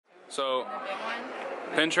So,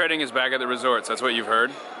 pin trading is back at the resorts. That's what you've heard?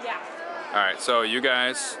 Yeah. Alright, so you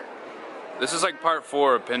guys, this is like part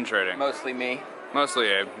 4 of pin trading. Mostly me. Mostly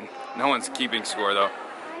Abe. No one's keeping score though.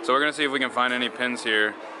 So we're gonna see if we can find any pins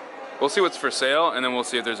here. We'll see what's for sale, and then we'll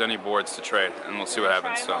see if there's any boards to trade, and we'll see what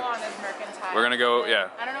happens. So we're gonna go, yeah.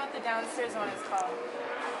 I don't know what the downstairs one is called.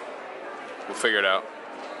 We'll figure it out.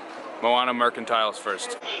 Moana Mercantiles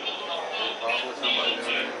first.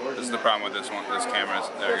 This is the problem with this one, this camera.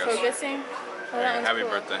 There it goes. Focusing? Oh, that one's Happy cool.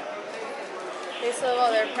 birthday. They still have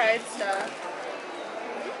all their Pride stuff.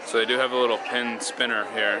 So they do have a little pin spinner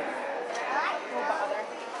here. No bother.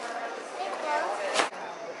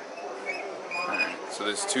 Alright, so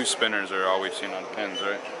these 2 spinners are all we've seen on pins,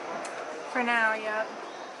 right? For now, yep.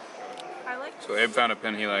 I like. So Abe found a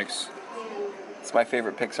pin he likes. It's my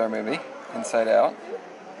favorite Pixar movie, Inside Out.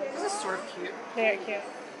 This is sort of cute. Very cute.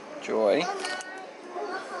 Joy.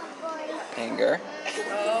 Anger.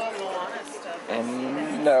 Oh, Moana stuff.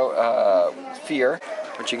 And no, fear.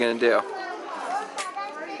 What you gonna do?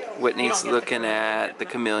 Whitney's looking at the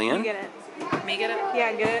chameleon. You get it. Me get it?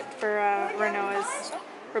 Yeah, get it for Renoa's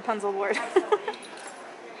Rapunzel board.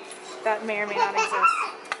 That may or may not exist.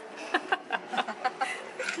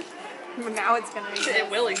 But now it's gonna exist. It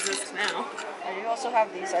will exist now. I do also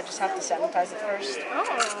have these. I just have to sanitize it first.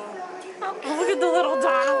 Oh. Look at the little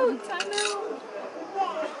Donald. I know.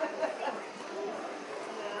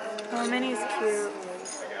 Oh, Minnie's cute.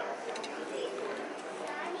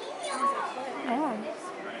 Oh.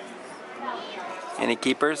 Any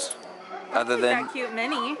keepers? Other than That cute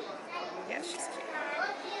Minnie. Yeah, she's cute.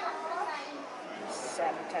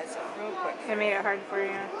 Sanitize it real quick. They made it hard for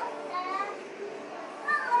you.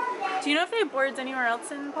 Do you know if they have boards anywhere else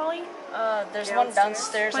in Poly? There's one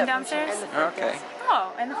downstairs. One downstairs? okay.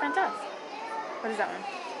 Oh, and the front desk. What is that one?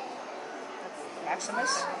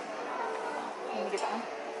 Maximus. Let me get that one.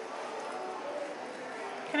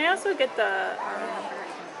 Can I also get the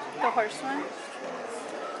horse one?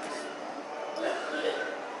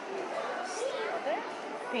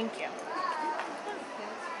 Thank you.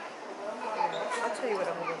 I'll tell you what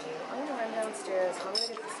I'm gonna do. I'm gonna run downstairs. I'm gonna get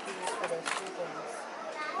the skis for those 2 things.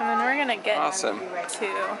 And then we're gonna get Awesome. to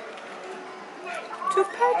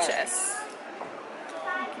purchase.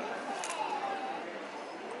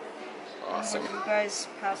 Awesome. You guys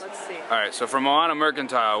pass. Let's see. Alright, so from Moana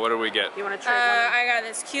Mercantile, what do we get? You want to trade one? I got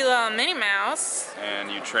this cute little Minnie Mouse. And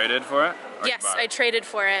you traded for it? Or you Yes, bought I it? traded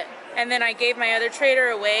for it. And then I gave my other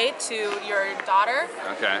trader away to your daughter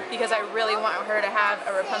Okay. because I really want her to have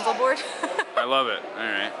a Rapunzel board. I love it.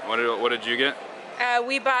 Alright. What did you get?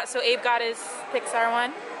 We bought, so Abe got his Pixar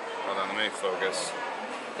one. Hold on, let me focus.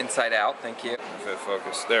 Inside Out, thank you. If it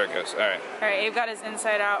focus. There it goes. Alright. Alright, Abe got his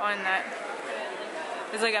Inside Out one that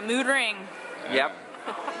is like a mood ring. Yep.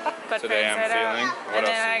 But Today for I'm Inside Out. feeling. What And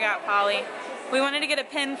else then do I you got Polly. We wanted to get a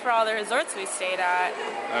pin for all the resorts we stayed at. Oh,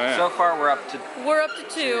 yeah. So far we're up to We're up to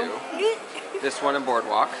 2. this one in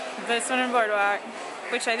Boardwalk. This one in Boardwalk,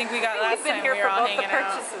 which I think we got last time we were all hanging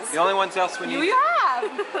out. The only ones else we need. You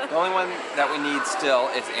have! The only one that we need still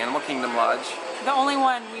is Animal Kingdom Lodge The only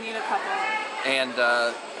one we need a couple. and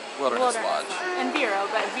Wilderness Lodge. And Vero,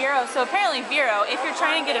 but Vero, so apparently Vero, if you're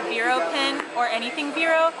trying to get a Vero pin or anything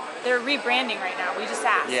Vero, they're rebranding right now. We just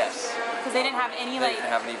asked. Yes. Because they didn't have any They like didn't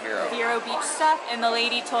have any Vero. Vero Beach stuff, and the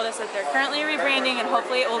lady told us that they're currently rebranding and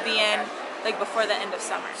hopefully it will be in like before the end of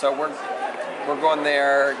summer. So we're going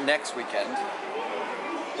there next weekend.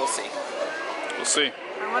 We'll see. We'll see.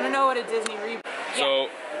 I want to know what a Disney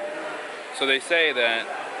So they say that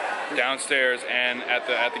downstairs and at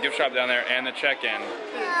the gift shop down there and the check-in,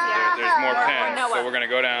 there's more pins. So we're gonna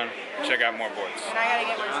go down and check out more boards. And I gotta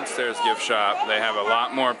get my Downstairs gift shop, they have a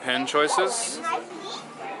lot more pin choices.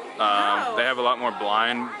 They have a lot more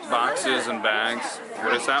blind boxes and bags.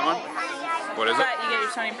 What is that one? What is it? But you get your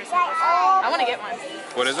 20% off. I want to get one.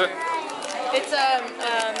 What is it? It's a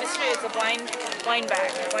mystery. It's a blind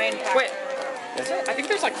bag. Blind pack. Wait, is it? I think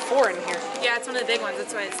there's like 4 in here. Yeah, it's one of the big ones.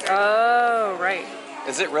 That's why it's there. Oh, right.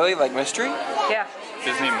 Is it really like mystery? Yeah.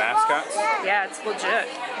 Disney mascots? Yeah, it's legit.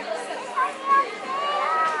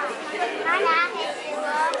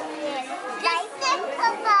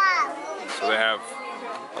 So they have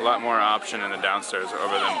a lot more option in the downstairs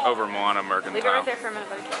over Moana Leave it right Mercantile. there for a minute,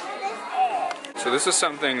 buddy. So this is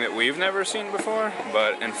something that we've never seen before,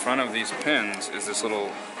 but in front of these pins is this little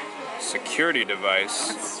security device.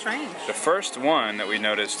 That's strange. The first one that we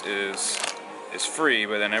noticed is free,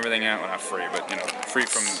 but then everything else, well, not free, but you know, free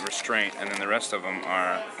from restraint, and then the rest of them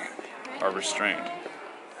are restrained.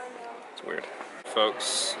 It's weird.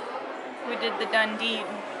 Folks, We did the done deed.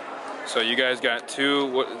 so you guys got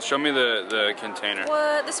 2, show me the container.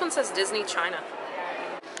 What? This one says Disney China.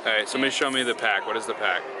 Alright, somebody show me the pack. What is the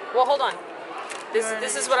pack? Well, hold on.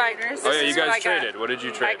 This is what I. Oh yeah, you guys traded. What did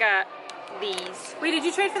you trade? I got these. Wait, did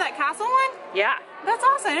you trade for that castle one? Yeah. That's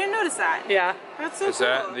awesome. I didn't notice that. Yeah. That's so Is cool.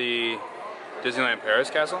 that the Disneyland Paris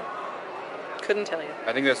castle? Couldn't tell you.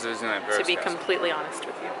 I think that's the Disneyland Paris To be castle. completely honest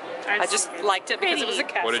with you, I just liked it because it was a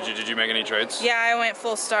castle. What did you make any trades? Yeah, I went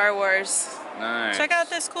full Star Wars. Nice. Check out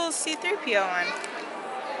this cool C-3PO one.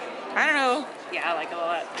 I don't know. Yeah, I like it a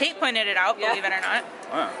lot. Kate pointed it out, believe it or not.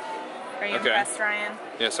 Wow. Are you Okay. impressed, Ryan?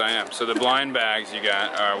 Yes, I am. So the blind bags you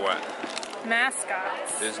got are what?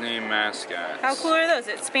 Mascots. Disney mascots. How cool are those?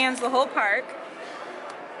 It spans the whole park.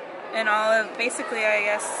 And all of, basically, I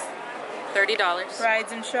guess, $30.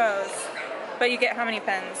 rides and shows. But you get how many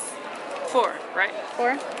pens? 4, right?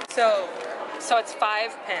 4? So, So it's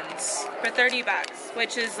 5 pens. for $30,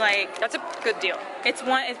 which is like, That's a good deal. it's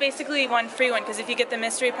basically one free one, because if you get the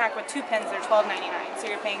mystery pack with 2 pens, they're $12.99. So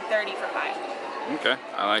you're paying $30 for 5. Okay,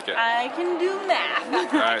 I like it. I can do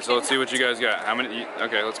math. Alright, so let's see what you guys got. How many?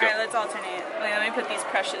 Okay, let's go. Alright, let's alternate. Wait, let me put these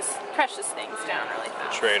precious things down really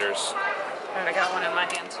fast. Traders. And I got one in my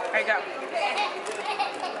hand. Alright, go.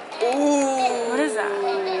 Ooh. What is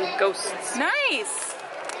that? Ghosts. Nice!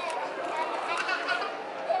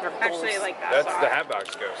 Actually, I like that. That's box. the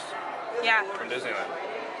Hatbox Ghost Yeah. from Disneyland.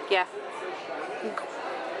 Yeah.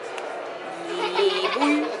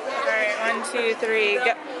 Alright, 1, 2, 3,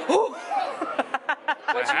 go.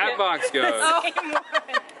 The Hatbox Ghost. Same one.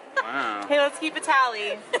 Wow. Hey, let's keep a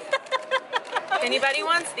tally. If anybody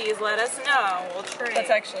wants these, let us know. We'll trade. That's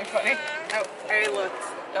actually funny. Oh, I already looked.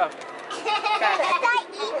 Oh.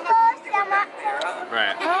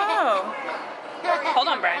 Right. Oh. Hold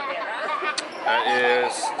on, Brian. That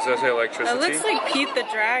is, does that say electricity? It looks like Pete the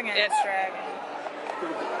Dragon's dragon.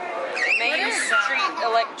 Main Street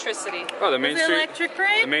Electricity. Oh, the Main Is it Street. Electric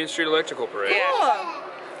Parade? The Main Street Electrical Parade. Yeah. Cool.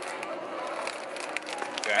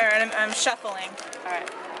 Okay. Alright, I'm shuffling. Alright.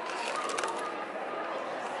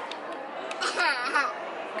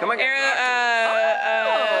 Come on,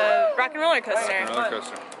 Rock and Roller Coaster. Roller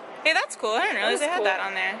coaster. Hey, that's cool. I didn't realize they had that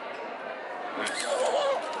on there. Nice.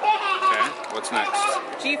 Okay, what's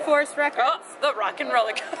next? G-Force Records. Oh, the Rock and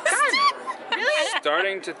Roller Coaster. Really?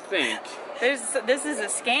 Starting to think This is a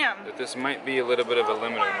scam. that this might be a little bit of a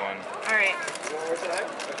limited one. Alright.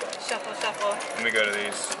 Shuffle, shuffle. Let me go to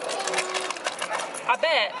these. I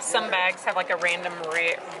bet some bags have like a random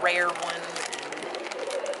rare one.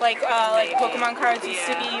 Like Pokemon cards used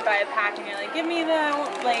to be by a pack, and you're like, give me the,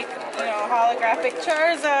 holographic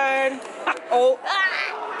Charizard. Oh.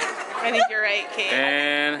 I think you're right, Kate.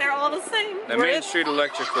 And They're all the same. the Main Street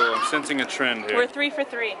Electrical. I'm sensing a trend here. We're 3 for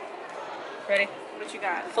 3. Ready? What you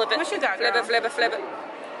got? Flip it. What you got, Flip girl? it, flip it, flip it.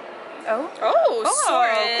 Oh. Oh,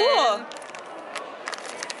 Cool.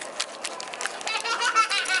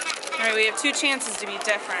 Alright, we have 2 chances to be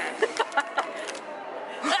different.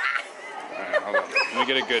 Alright, hold on. Let me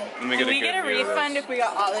get a good Do we get a view of refund this. if we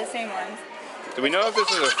got all the same ones? Do we know if this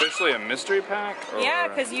is officially a mystery pack? Or... Yeah,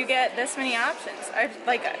 because you get this many options. I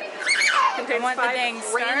want the dang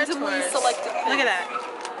Star randomly Tours. selected Look at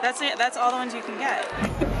that. That's all the ones you can get.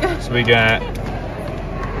 So we got.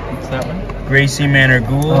 What's that one? Gracie Manor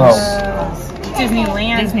Ghouls.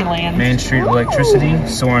 Disneyland. Main Street Electricity.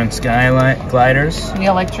 Soaring Skylight Gliders. The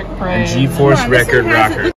Electric Parade. And G-Force Record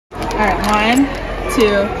Rocker. Alright, 1,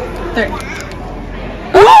 2, 3.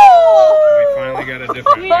 We finally got a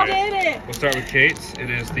different. We did it! We'll start with Kate's. It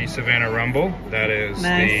is the Savannah Rumble. That is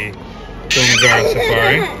the Kilimanjaro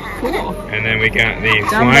Safari. Cool. And then we got the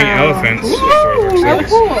Flying Elephants.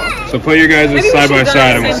 Cool. So put your guys side by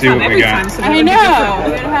side and we'll see what we got. I know!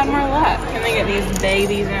 We would have had more luck. Can they get these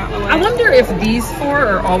babies out of the way? I wonder if these 4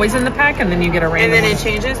 are always in the pack and then you get a And random then it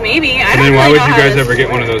changes? Maybe. I And don't then why really would know you how guys this- ever get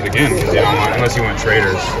one of those again? 'Cause you don't want, unless you want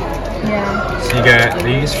traders. Yeah. So you got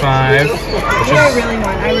these 5. What do I really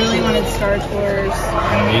want? I really wanted Star Tours.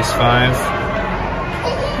 And these 5.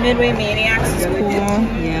 Midway Maniacs is cool.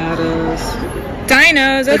 Yeah, it is.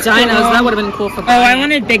 Dinos, The that's dinos, cool. that would have been cool for Oh, I Brian.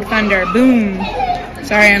 wanted Big Thunder. Boom.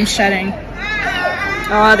 Sorry, I'm shedding.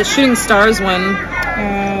 The Shooting Stars one.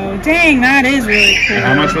 Oh, dang, that is really cool. And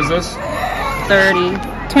how much was this? 30.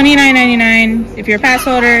 $29.99. If you're a pass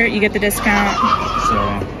holder, you get the discount. So,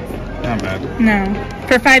 not bad. No.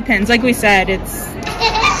 For 5 pins, like we said, it's...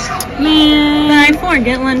 Man. Buy 4,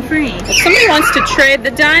 get 1 free. If somebody wants to trade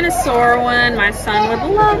the dinosaur one, my son would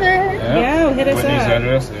love it. Yo, hit us Whitney's up.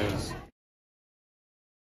 address is